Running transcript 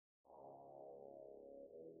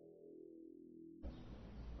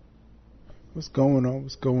What's going on?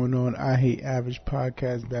 What's going on? I Hate Average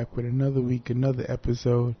Podcast back with another week, another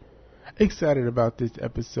episode. Excited about this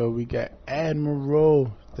episode. We got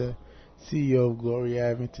Admiral, the CEO of Glory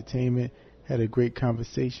Ave Entertainment. Had a great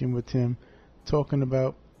conversation with him, talking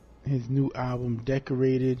about his new album,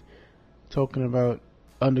 Decorated, talking about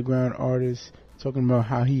underground artists, talking about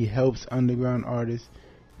how he helps underground artists.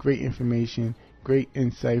 Great information, great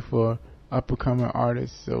insight for up-and-coming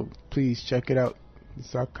artists. So please check it out.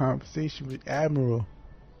 It's our conversation with Admiral.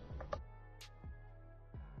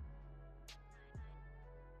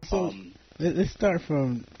 So let's start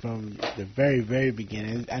from the very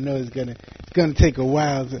beginning. I know it's gonna take a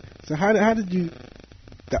while. So how did you,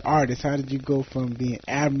 the artist? How did you go from being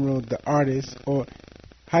Admiral, the artist, or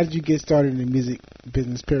how did you get started in the music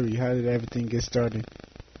business? Period. How did everything get started?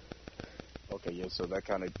 Okay, yeah. So that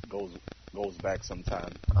kind of goes back some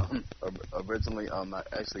time. Originally, I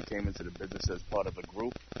actually came into the business as part of a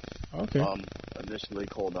group. Okay. Initially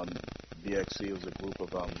called BXC. It was a group of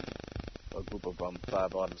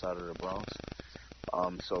 5 artists out of the Bronx.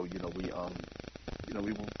 So we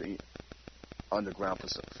were underground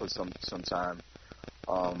for some time.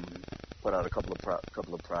 Put out a couple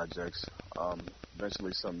of projects.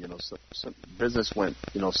 Eventually, some business went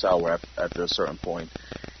sour after a certain point.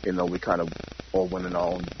 We kind of all went in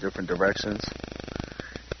our own different directions.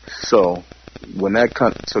 So when that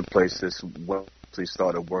kind of took place, this we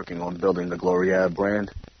started working on building the Glory Ave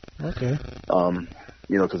brand. Okay.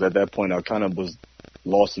 Because at that point I kind of was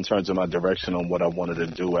lost in terms of my direction on what I wanted to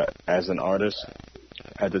do as an artist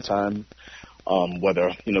at the time.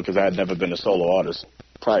 Whether because I had never been a solo artist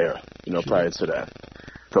prior to that.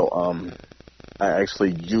 So I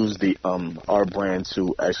actually used the our brand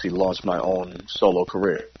to actually launch my own solo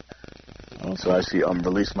career. So I actually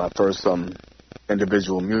released my first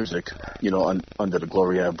individual music, under the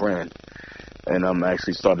Glory Ave brand, and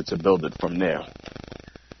actually started to build it from there.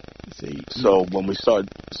 So when we start,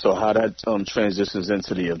 how that transitions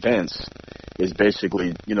into the events is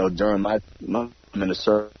basically, during my time in the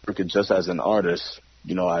circuit just as an artist,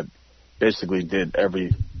 I basically did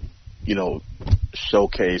every,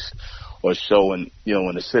 showcase or show in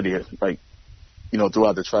the city, like,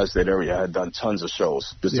 throughout the tri-state area. I had done tons of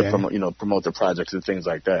shows just to promote the projects and things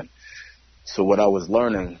like that. So what I was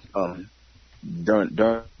learning during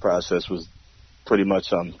the process was pretty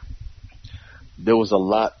much there was a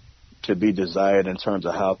lot to be desired in terms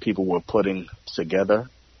of how people were putting together.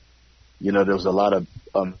 There was a lot of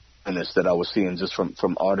this that I was seeing just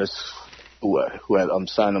from artists who had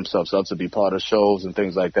signed themselves up to be part of shows and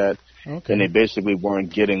things like that. Okay. And they basically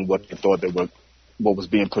weren't getting what they thought what was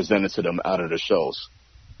being presented to them out of the shows.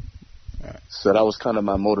 So that was kind of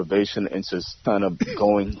my motivation into kind of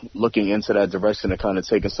looking into that direction and kind of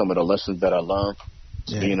taking some of the lessons that I learned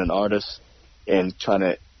being an artist and trying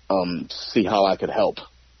to see how I could help,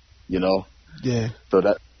 Yeah. So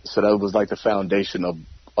that was like the foundation of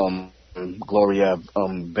Glory Ave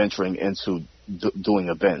venturing into doing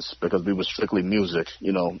events, because we were strictly music,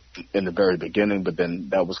 in the very beginning, but then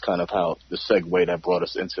that was kind of how the segue that brought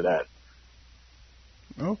us into that.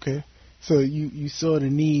 Okay. So you saw the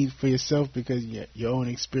need for yourself because your own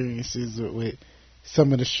experiences with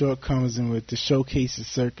some of the shortcomings and with the showcases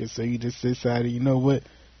circuit. So you just decided, you know what,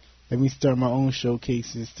 let me start my own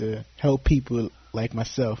showcases to help people like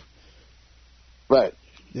myself. Right.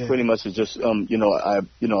 Yeah. Pretty much it's just, there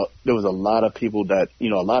was a lot of people that, a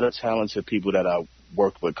lot of talented people that I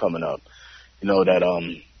worked with coming up, that,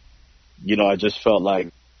 I just felt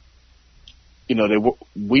like,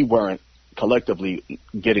 we weren't collectively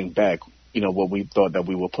getting back, what we thought that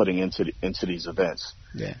we were putting into these events.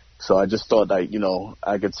 Yeah. So I just thought that,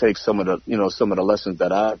 I could take some of the lessons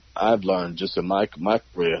that I've learned just in my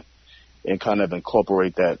career and kind of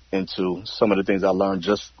incorporate that into some of the things I learned,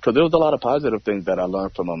 just because there was a lot of positive things that I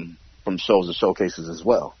learned from shows and showcases as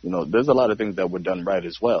well. There's a lot of things that were done right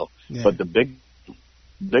as well. Yeah. But the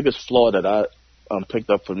biggest flaw that I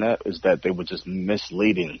picked up from that is that they were just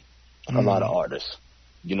misleading a lot of artists.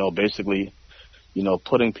 Basically,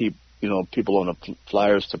 putting people on the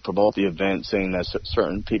flyers to promote the event, saying that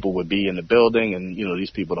certain people would be in the building and,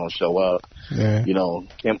 these people don't show up. Yeah.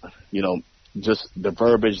 Just the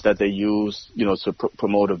verbiage that they use, to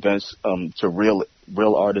promote events, to real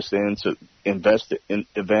artists to invest in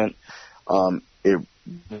event. It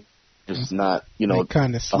is not,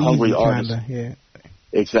 kind of a hungry artist. Yeah.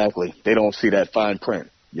 Exactly. They don't see that fine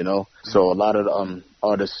print, So a lot of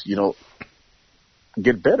artists,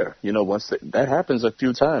 get better. Once that happens a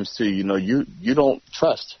few times too, you don't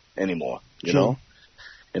trust anymore, you know.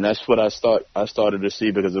 And that's what I started to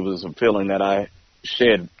see, because it was a feeling that I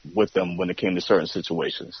shared with them when it came to certain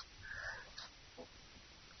situations.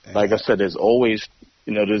 like I said, there's always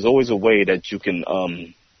a way that you can,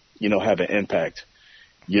 have an impact.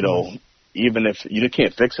 Even if you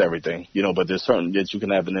can't fix everything, but there's certain that you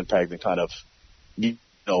can have an impact and kind of,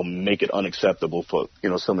 make it unacceptable for,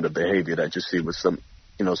 some of the behavior that you see with some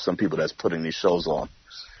people that's putting these shows on.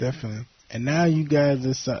 Definitely. And now you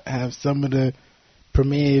guys have some of the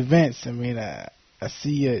premier events. I mean, I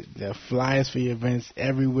see the flyers for your events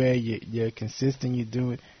everywhere. You're consistent. You've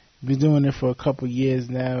been doing it for a couple years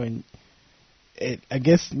now, and I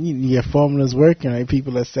guess your formula's working. Right?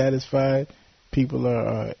 People are satisfied. People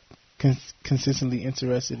are consistently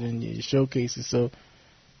interested in your showcases. So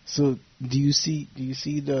do you see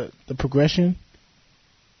the progression?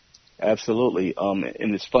 Absolutely.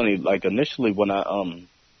 And it's funny. Like initially, when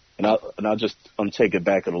I'll just take it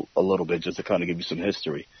back a little bit just to kind of give you some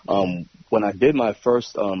history. When I did my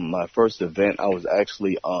first event, I was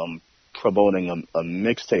actually promoting a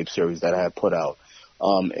mixtape series that I had put out,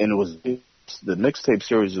 and the mixtape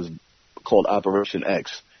series is called Operation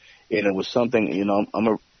X, and it was something.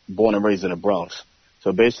 I'm born and raised in the Bronx,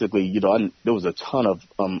 so basically, there was a ton of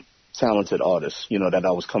talented artists, that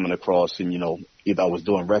I was coming across, and either I was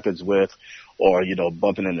doing records with, or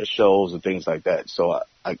bumping into shows and things like that. So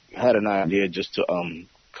I had an idea just to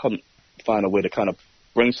find a way to kind of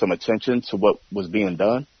bring some attention to what was being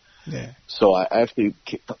done. Yeah. So I actually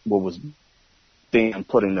was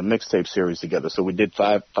putting the mixtape series together. So we did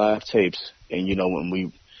five tapes, and when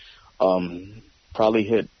we probably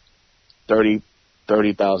hit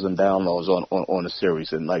 30,000 downloads on the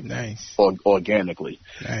series, and like nice. Organically.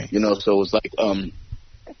 Nice. So it was like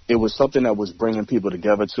it was something that was bringing people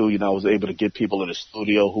together too. I was able to get people in the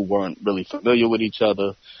studio who weren't really familiar with each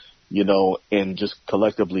other, and just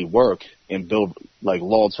collectively work and build like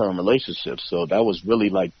long-term relationships. So that was really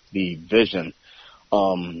like the vision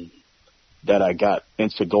that I got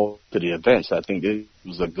into going to the events. I think it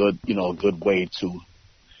was a good way to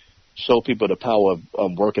show people the power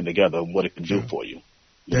of working together and what it can do for you.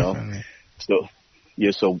 Definitely. So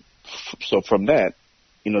yeah, so from that,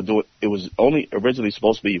 it was only originally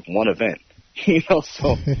supposed to be one event,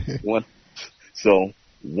 so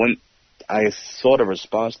when I saw the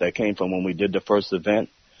response that came from when we did the first event,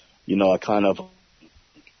 I kind of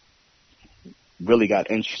really got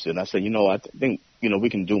interested. I said, I think, we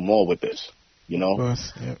can do more with this, Of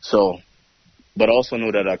course, yep. So, but also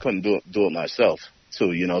knew that I couldn't do it myself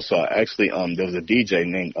too, so I actually, there was a DJ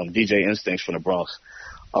named DJ Instincts from the Bronx.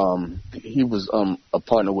 He was a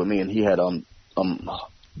partner with me, and he had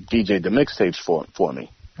DJ the mixtapes for me.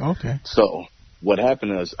 Okay. So what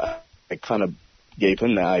happened is I kind of gave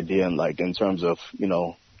him the idea, and like in terms of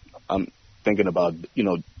I'm thinking about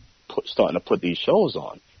starting to put these shows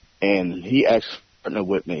on, and he actually partnered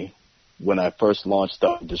with me when I first launched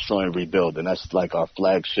Destroy and Rebuild, and that's like our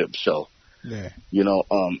flagship show. Yeah.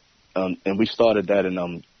 And we started that in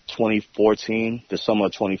 2014, the summer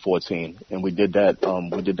of 2014, and we did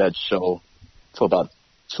that show for about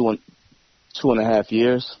two and a half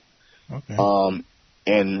years. Okay.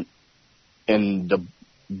 And the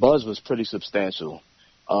buzz was pretty substantial.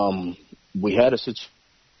 We had a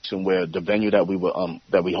situation where the venue that we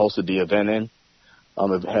hosted the event in,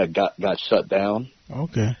 it had got shut down.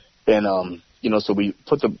 Okay. And so we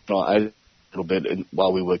put the a little bit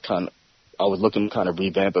while we were I was looking to kind of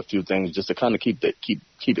revamp a few things just to kind of keep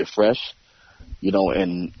it fresh,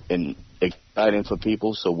 and exciting for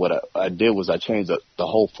people. So what I did was I changed the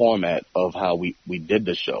whole format of how we did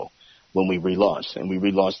the show when we relaunched, and we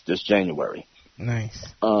relaunched this January. Nice.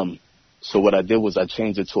 So what I did was I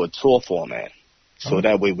changed it to a tour format, so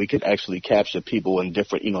that way we could actually capture people in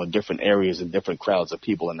different areas and different crowds of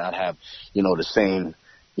people, and not have the same,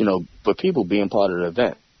 but people being part of the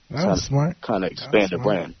event. That was smart. Kind of expand the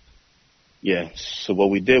brand. Yeah. So what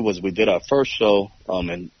we did was we did our first show,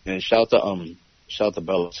 and shout to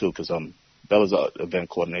Bella too, because Bella's our event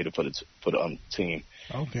coordinator for the team.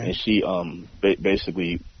 Okay. And she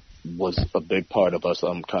basically was a big part of us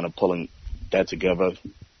kind of pulling that together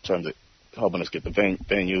in terms of helping us get the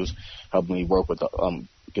venues, helping me work with the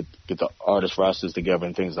get the artist rosters together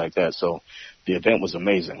and things like that. So the event was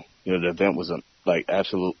amazing. The event was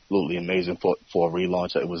absolutely amazing for a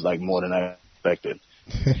relaunch. It was like more than I expected.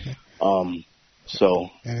 And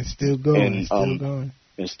it's still going.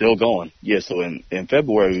 It's still going. Yeah. So in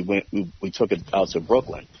February we took it out to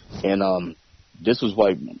Brooklyn, and this was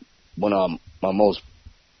like one of my most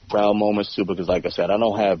proud moments too, because like I said, I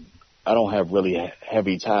don't have really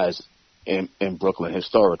heavy ties in Brooklyn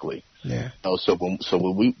historically. Yeah. So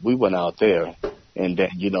when we went out there, and then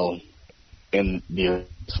and the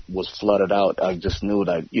was flooded out, I just knew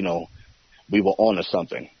that we were on to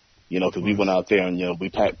something. because we went out there and we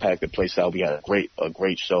packed the place out. We had a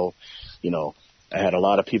great show. I had a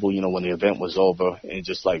lot of people, when the event was over, and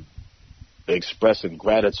just like expressing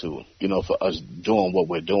gratitude, for us doing what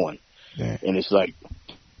we're doing. Yeah. And it's like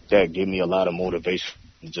that gave me a lot of motivation,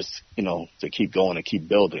 just to keep going and keep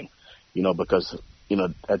building, because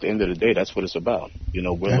at the end of the day, that's what it's about. We're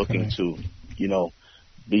Definitely. looking to,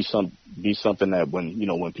 be something that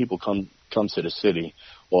when people come to the city,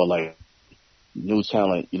 or like new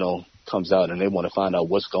talent, comes out and they want to find out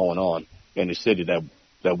what's going on in the city, that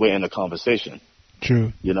we're in the conversation.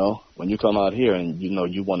 True. When you come out here and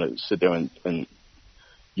you want to sit there and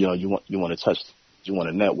you want to touch, you want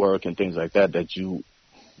to network and things like that, that you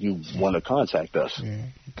want to contact us. Yeah.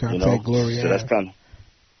 Contact Glory So Ave. that's kind of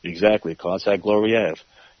exactly, contact Glory Ave.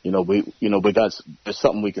 We got, there's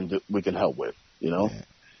something we can help with. Yeah.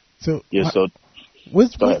 So Go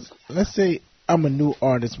ahead. Let's say I'm a new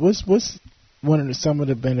artist. What's one of some of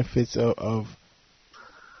the benefits of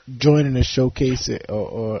joining a showcase,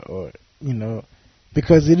 or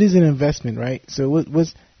because it is an investment, right? So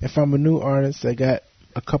what's if I'm a new artist, I got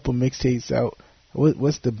a couple mixtapes out,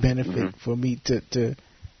 what's the benefit for me to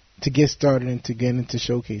get started and to get into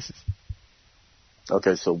showcases?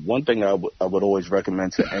 Okay, so one thing I would always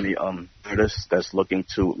recommend to any artist that's looking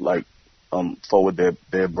to forward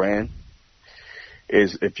their brand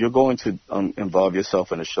is, if you're going to involve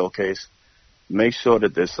yourself in a showcase, make sure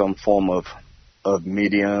that there's some form of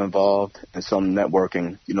media involved and some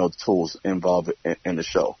networking, tools involved in the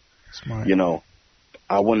show. Smart.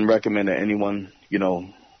 I wouldn't recommend that anyone,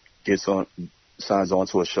 signs on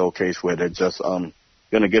to a showcase where they're just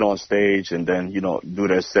gonna get on stage and then do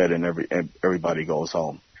their set and everybody goes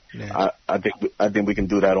home. Yeah. I think we can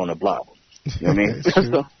do that on the block. You know what I mean? That's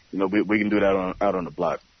true. We can do that out on the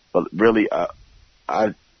block. But really,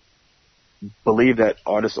 I believe that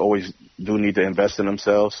artists always do need to invest in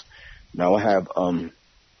themselves. Now I have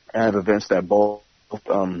events that both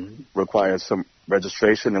require some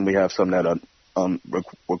registration, and we have some that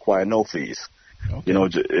require no fees. Okay.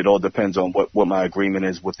 It all depends on what my agreement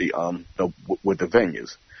is with the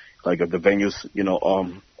venues. Like if the venues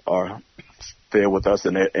are fair with us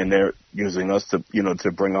and they're using us to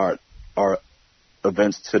bring our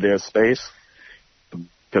events to their space,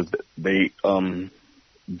 because they don't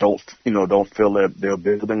feel that they're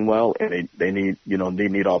building well, and they need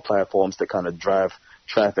our platforms to kind of drive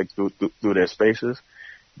traffic through their spaces,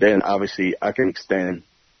 then obviously I can extend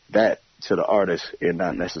that to the artist and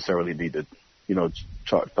not necessarily need to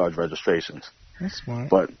charge registrations. That's smart.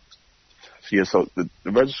 But so the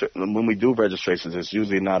when we do registrations, it's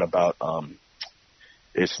usually not about the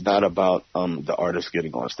artist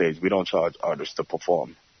getting on stage. We don't charge artists to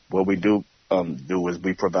perform. What we do is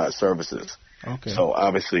we provide services. Okay. So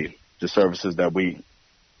obviously the services that we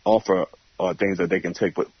offer are things that they can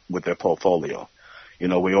take with their portfolio.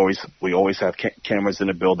 We always have cameras in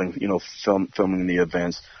the building, filming the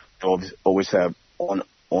events. We always have on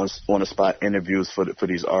the spot interviews for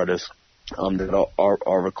these artists that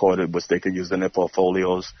are recorded, which they could use in their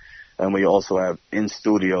portfolios. And we also have in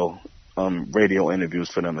studio radio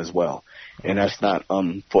interviews for them as well. And that's not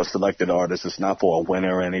for selected artists. It's not for a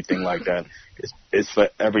winner or anything like that. It's for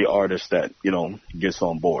every artist that gets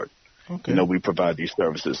on board. Okay. We provide these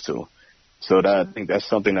services to. So I think that's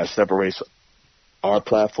something that separates our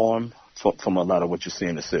platform from a lot of what you see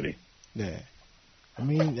in the city. Yeah. I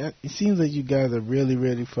mean, it seems like you guys are really,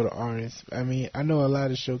 really for the artists. I mean, I know a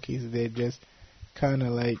lot of showcases, they're just kind of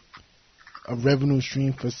like a revenue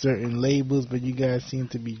stream for certain labels, but you guys seem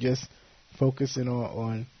to be just focusing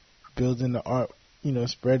on building the art,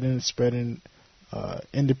 spreading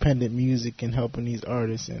independent music and helping these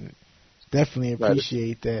artists, and definitely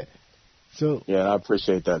appreciate that. So yeah, I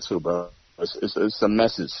appreciate that too, bro. It's a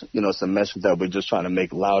message, it's a message that we're just trying to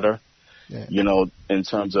make louder. Yeah. In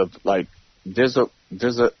terms of like there's a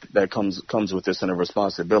that comes with this, and a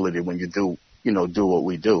responsibility when you do what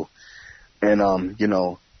we do, and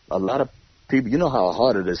a lot of people, how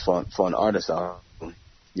hard it is for an artist out.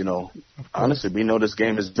 Honestly, we know this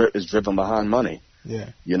game is driven behind money.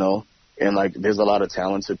 Yeah. And like there's a lot of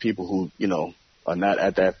talented people who are not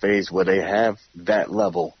at that phase where they have that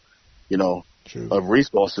level, True. of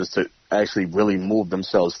resources to actually really move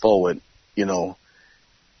themselves forward,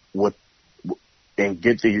 and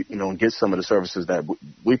get get some of the services that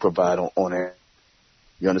we provide on air.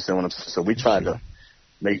 You understand what I'm saying? So we try to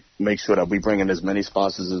make sure that we bring in as many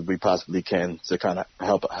sponsors as we possibly can to kind of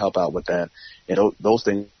help out with that, and those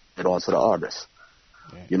things get on to the artists.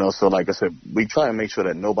 Yeah. So like I said, we try and make sure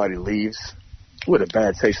that nobody leaves with a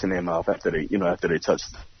bad taste in their mouth after they touch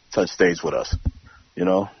stage with us.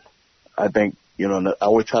 I think I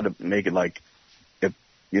always try to make it like,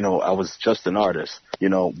 I was just an artist.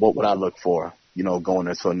 What would I look for? Going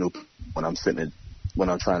into a new when I'm when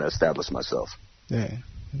I'm trying to establish myself. Yeah,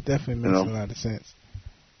 it definitely makes a lot of sense.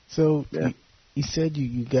 So you said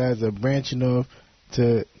you guys are branching off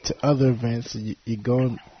to other events. So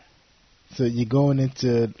you're going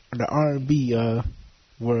into the R&B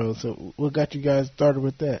world. So what got you guys started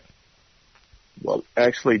with that? Well,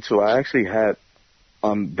 actually, too, I actually had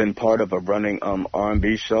been part of a running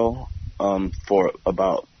R&B show for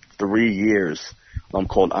about 3 years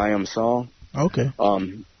called I Am Song. Okay.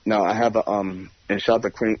 Now I have and shout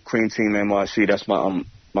out to Cream Team NYC. That's my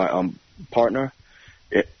partner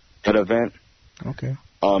at that event. Okay.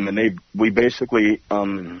 And we basically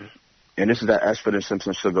and this is at Ashford and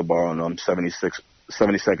Simpson Sugar Bar on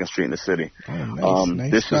 72nd Street in the city. Oh,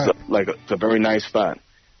 nice this spot. is it's a very nice spot.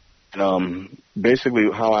 And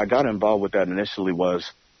basically how I got involved with that initially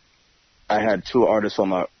was I had 2 artists on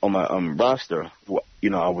my roster.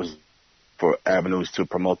 I was for avenues to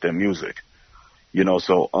promote their music.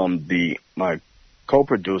 So my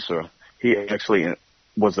co-producer, he actually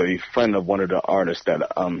was a friend of one of the artists that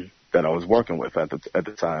I was working with at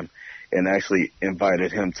the time, and actually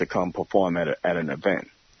invited him to come perform at an event.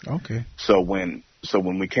 Okay. So when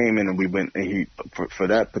we came in and we went, and for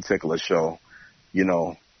that particular show,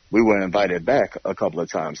 we were invited back a couple of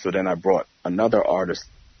times. So then I brought another artist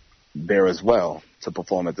there as well to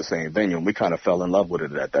perform at the same venue, and we kind of fell in love with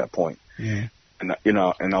it at that point. Yeah. And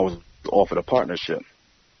and I was offered a partnership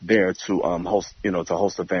there to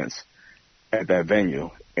host events at that venue,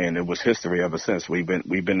 and it was history ever since. We've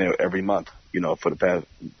been there every month, for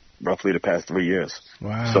roughly the past 3 years.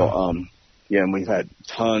 Wow. So and we've had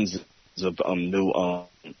tons of new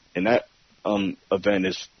and that event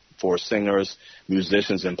is for singers,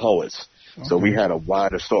 musicians, and poets. Okay. So we had a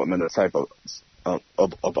wide assortment of type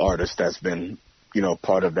of artists that's been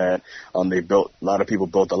part of that. A lot of people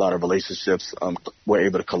built a lot of relationships. Were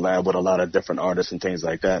able to collab with a lot of different artists and things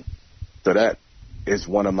like that. So that is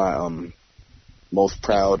one of my most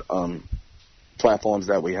proud platforms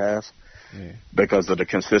that we have, because of the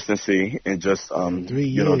consistency and just 3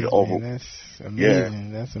 years. That's amazing. Yeah.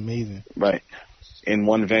 That's amazing. Right, in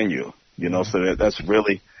one venue. So that's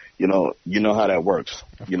really how that works.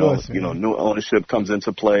 Of course, new ownership comes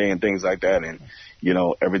into play and things like that, and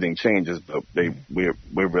everything changes. But we're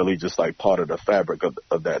really just like part of the fabric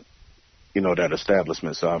of that, that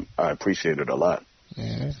establishment. So I appreciate it a lot.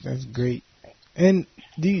 Yeah, that's great. And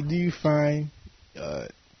do you find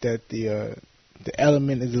that the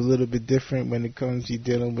element is a little bit different when it comes to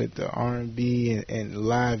dealing with the R&B and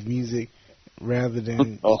live music? Rather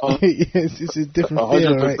than it's a different 100%.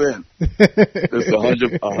 Feel, right? It's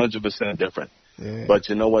 100% different. Yeah. But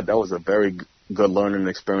you know what? That was a very good learning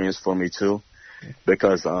experience for me too,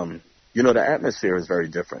 because the atmosphere is very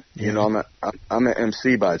different. Yeah. I'm an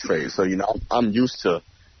MC by trade, so I'm used to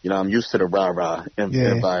the rah-rah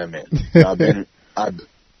environment. I've been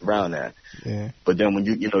around that. Yeah. But then when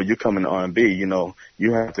you come in R&B,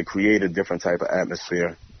 you have to create a different type of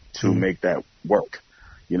atmosphere to make that work.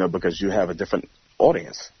 Because you have a different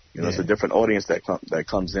audience. It's a different audience that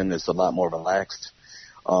comes in. It's a lot more relaxed.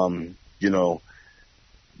 They don't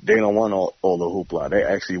want all the hoopla. They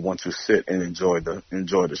actually want to sit and enjoy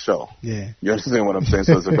the show. Yeah. You understand what I'm saying?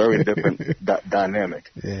 So it's a very different dynamic.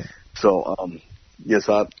 Yeah. So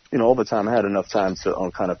so over time I had enough time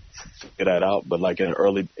to kind of figure that out. But like in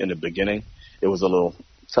the beginning, it was a little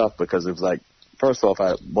tough because it was like, first off,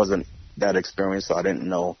 I wasn't that experienced, so I didn't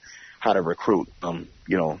know how to recruit, and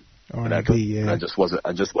I just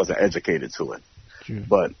wasn't educated to it. True.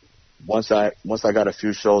 But once I got a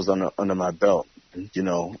few shows under my belt,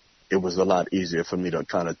 it was a lot easier for me to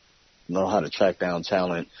kind of know how to track down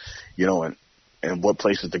talent, and what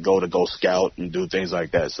places to go scout and do things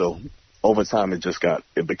like that. So over time,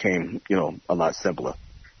 it became a lot simpler.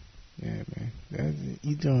 Yeah, man,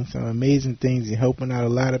 you're doing some amazing things. You're helping out a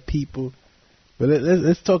lot of people. But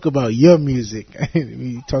let's talk about your music.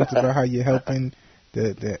 We talked about how you're helping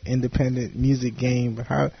the independent music game,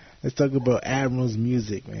 but let's talk about Admiral's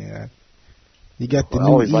music, man. You got the new I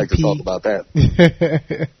always EP. like to talk about that.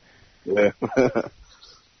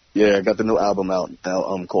 Yeah, I got the new album out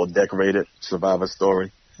now, called Decorated Survivor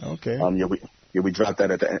Story. Okay. We dropped that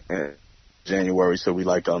at the end of January, so we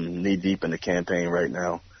knee deep in the campaign right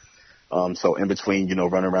now. So in between,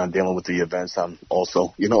 running around dealing with the events, I'm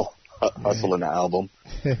also, hustling the album.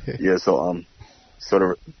 Yeah, so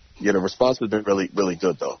the response has been really, really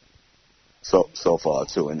good though. So far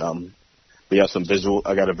too. And we have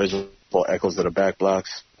I got a visual for Echoes of the Back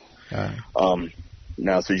Blocks.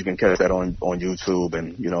 Now so you can catch that on YouTube,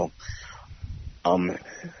 and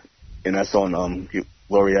and that's on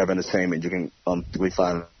Glory Ave Entertainment. You can we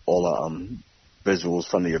find all the visuals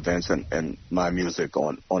from the events and my music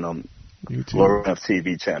on YouTube. Glory Ave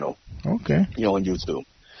TV channel. Okay. On YouTube.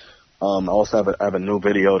 I also have a new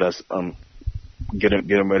video that's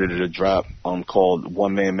getting ready to drop called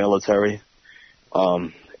One Man Military.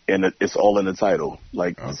 And it's all in the title.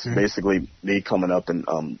 Like, It's basically me coming up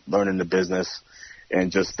and learning the business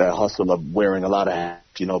and just that hustle of wearing a lot of hats,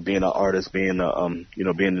 being an artist, being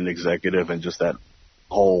being an executive, and just that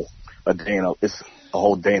whole it's a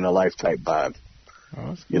whole day in a life type vibe.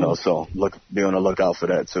 Oh, cool. So be on the lookout for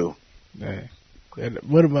that too. Yeah. And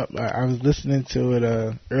what about? I was listening to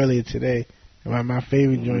it earlier today. My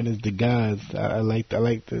favorite joint is The Gods. I like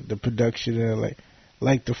the production and I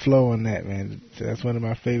like the flow on that, man. So that's one of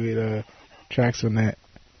my favorite tracks on that.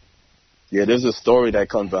 Yeah, there's a story that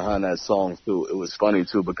comes behind that song too. It was funny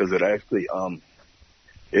too because it actually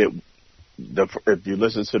if you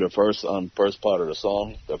listen to the first part of the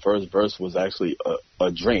song, the first verse was actually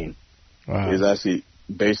a dream. Wow. It was actually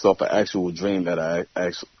based off an actual dream that I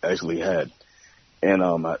actually had, and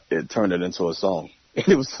it turned it into a song.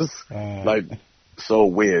 It was just like so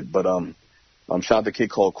weird, but shout out to Kid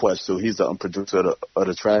called Quest too. He's the producer of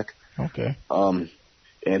the track. Okay.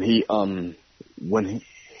 And he when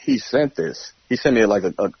he sent this, he sent me like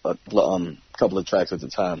a couple of tracks at the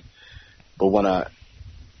time, but when I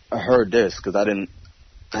heard this, because I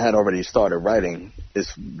had already started writing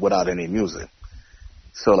this without any music,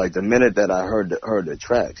 so like the minute that I heard the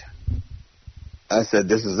track, I said,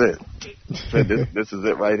 "This is it. This is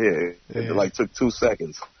it right here." Yeah. It like took 2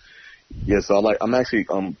 seconds. Yeah, so I'm actually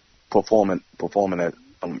performing at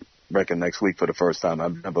record next week for the first time.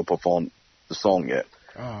 I've never performed the song yet.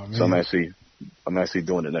 Oh, man. So I'm actually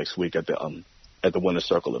doing it next week at the Winter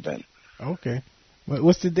Circle event. Okay.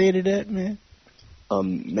 What's the date of that, man?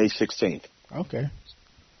 May 16th. Okay.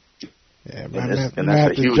 Yeah, and I'm that's gonna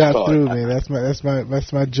have a to huge drop card. through, man.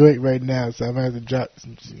 That's my joint right now. So I'm gonna have to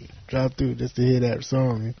drop through just to hear that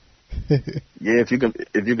song, man. Yeah, if you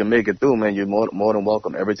can make it through, man, you're more than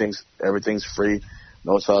welcome. Everything's free,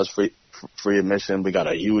 no charge, free admission. We got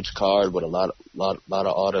a huge card with a lot of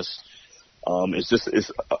artists.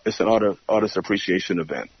 It's an artist appreciation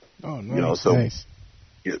event. Oh, nice. Nice.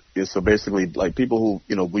 Yeah, so basically, like people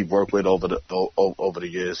who we've worked with over the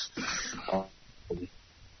years,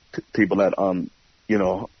 people that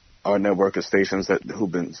our network of stations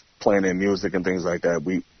who've been playing their music and things like that.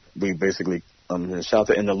 We basically shout out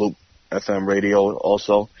to In the Loop FM radio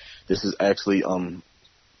also. This is actually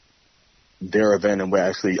their event, and we're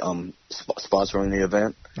actually sponsoring the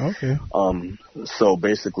event. Okay. So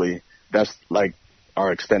basically, that's like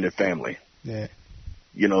our extended family. Yeah.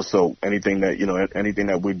 So anything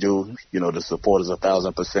that we do, the support is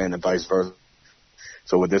 1,000%, and vice versa.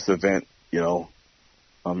 So with this event, shout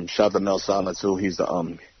out to Mel Sana too. He's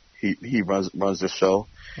the he runs the show.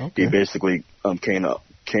 Okay. He basically came to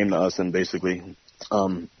us and basically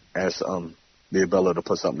asked the ability to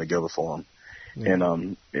put something together for him. Yeah.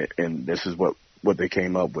 And this is what they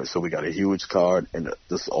came up with. So we got a huge card, and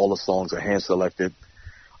all the songs are hand selected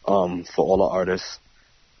for all the artists.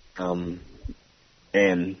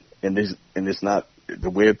 And it's not, the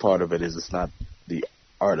weird part of it is it's not the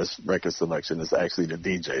artist record selection. It's actually the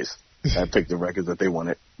DJs that pick the records that they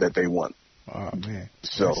want. Oh man,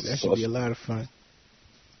 so that should be a lot of fun.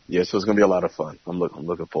 Yeah, so it's gonna be a lot of fun. I'm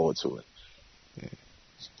looking forward to it.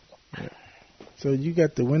 Yeah. So you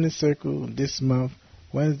got the Winter Circle this month.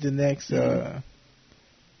 When's the next?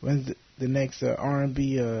 When's the next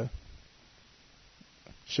R&B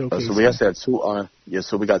showcase? So we actually had two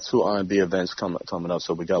So we got two R&B events coming up.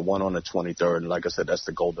 So we got one on the 23rd, and like I said, that's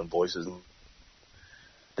the Golden Voices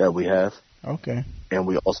that we have. Okay. And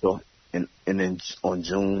we also on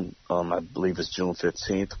June, I believe it's June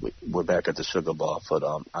 15th, we're back at the Sugar Bar for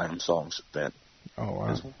the I Am Songs event. Oh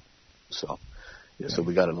wow. So so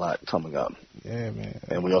we got a lot coming up. Yeah, man.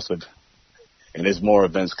 And we also. And there's more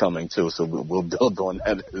events coming too, so we'll build on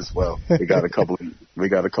that as well. We got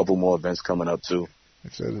a couple more events coming up too.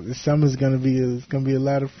 So this summer's gonna be a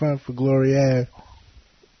lot of fun for Glory Ave.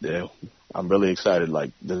 Yeah, I'm really excited.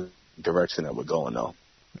 Like the direction that we're going though.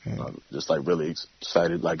 Yeah. Just like really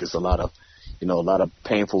excited. Like it's a lot of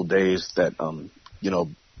painful days that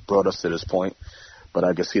brought us to this point, but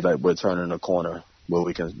I can see like we're turning a corner where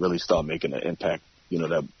we can really start making an impact.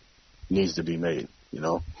 That needs to be made.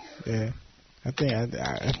 Yeah. I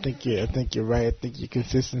think you're right. I think your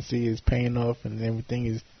consistency is paying off, and everything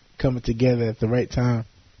is coming together at the right time.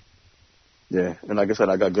 Yeah, and like I said,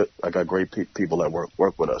 I got great people that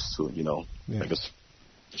work with us too. Like a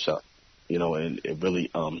shot. And it really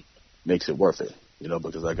makes it worth it.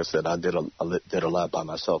 Because like I said, I did a lot by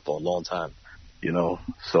myself for a long time, you know.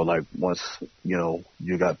 So like once, you know,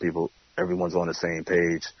 you got people, everyone's on the same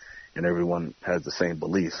page and everyone has the same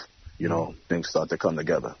belief, you know, things start to come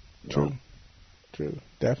together. True,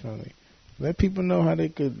 definitely. Let people know how they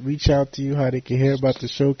could reach out to you, how they could hear about the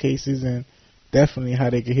showcases, and definitely how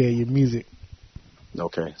they could hear your music.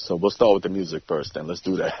 Okay, so we'll start with the music first, then. Let's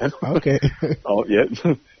do that. Okay. Oh, yeah.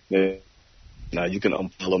 Now you can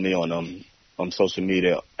follow me on social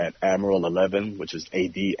media at Admiral11, which is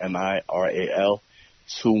ADMIRAL,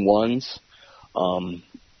 2 1s.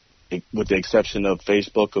 With the exception of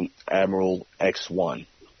Facebook, Admiral X1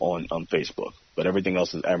 on Facebook, but everything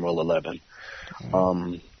else is Admiral11.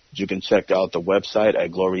 You can check out the website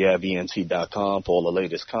at gloriavent.com for all the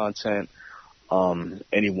latest content.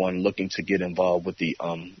 Anyone looking to get involved with the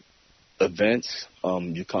events,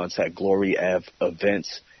 you contact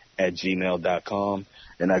gloryavevents@gmail.com,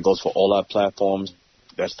 and that goes for all our platforms.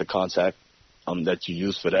 That's the contact that you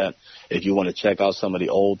use for that. If you want to check out some of the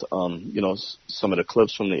old, some of the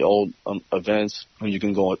clips from the old events, you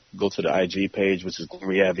can go to the IG page, which is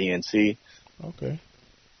gloryavent. Okay.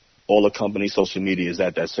 All the company social media is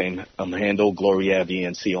at that same handle,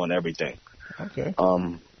 gloryavent on everything. Okay.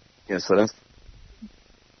 Yeah, so that's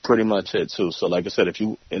pretty much it too. So like I said,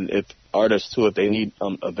 if artists too, if they need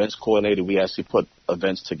events coordinated, we actually put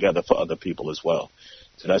events together for other people as well.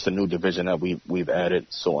 So that's a new division that we've added.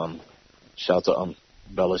 So shout to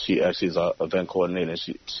Bella. She actually is our event coordinator.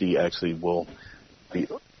 She actually will be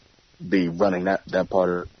running that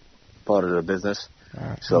part of the business.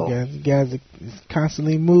 Right. So you guys are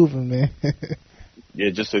constantly moving, man. Yeah,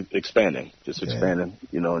 just expanding,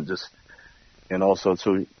 you know, and also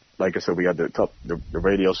too, like I said, we got the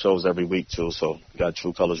radio shows every week too. So we got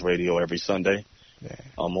True Colors Radio every Sunday. Yeah.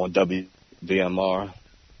 I'm on WVMR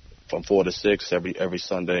from 4 to 6 every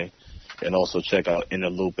Sunday, and also check out In the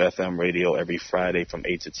Loop FM Radio every Friday from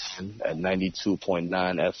 8 to 10 at 92.9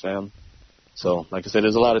 FM. So, like I said,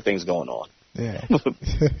 there's a lot of things going on. Yeah.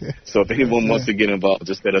 So if anyone wants to get involved,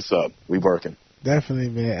 just hit us up. We working. Definitely,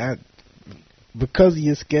 man. Because of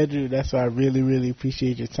your schedule, that's why I really, really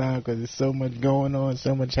appreciate your time, because there's so much going on,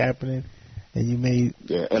 so much happening, and you made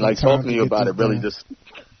and like talking to you about it really just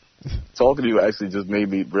talking to you actually just made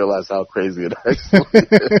me realize how crazy it actually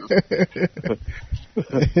is.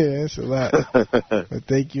 Yeah, that's a lot. But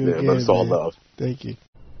thank you again. But it's all man. love. Thank you.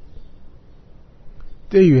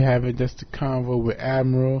 There you have it. That's the convo with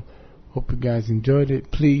Admiral. Hope you guys enjoyed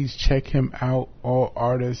it. Please check him out. All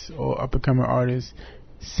artists, all up-and-coming artists,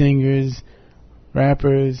 singers,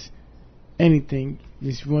 rappers, anything.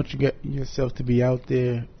 Just want you get yourself to be out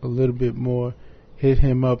there a little bit more. Hit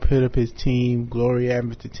him up. Hit up his team, Glory Ave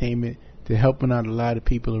Entertainment. They're helping out a lot of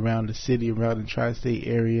people around the city, around the tri-state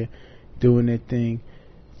area, doing their thing.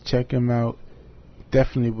 Check him out.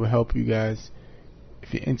 Definitely will help you guys.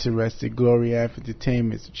 If you're interested, Glory Ave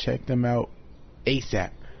Entertainment. So check them out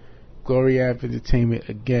ASAP. Glory Ave Entertainment,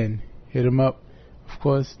 again, hit them up. Of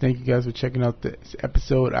course, thank you guys for checking out this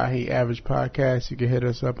episode, I Hate Average Podcast. You can hit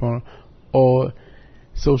us up on all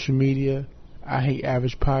social media. I Hate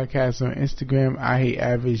Average Podcast on Instagram, I Hate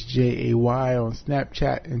Average JAY on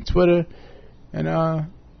Snapchat and Twitter. And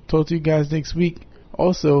talk to you guys next week.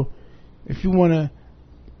 Also, if you want to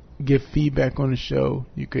give feedback on the show,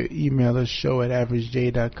 you could email us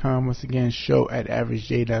show@averagej.com. Once again,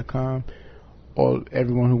 show@averagej.com. Or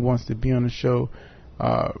everyone who wants to be on the show,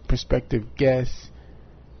 prospective guests,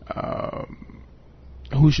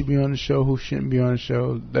 who should be on the show, who shouldn't be on the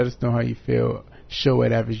show. Let us know how you feel.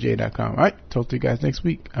 Show@averagej.com. All right, talk to you guys next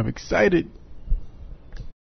week. I'm excited.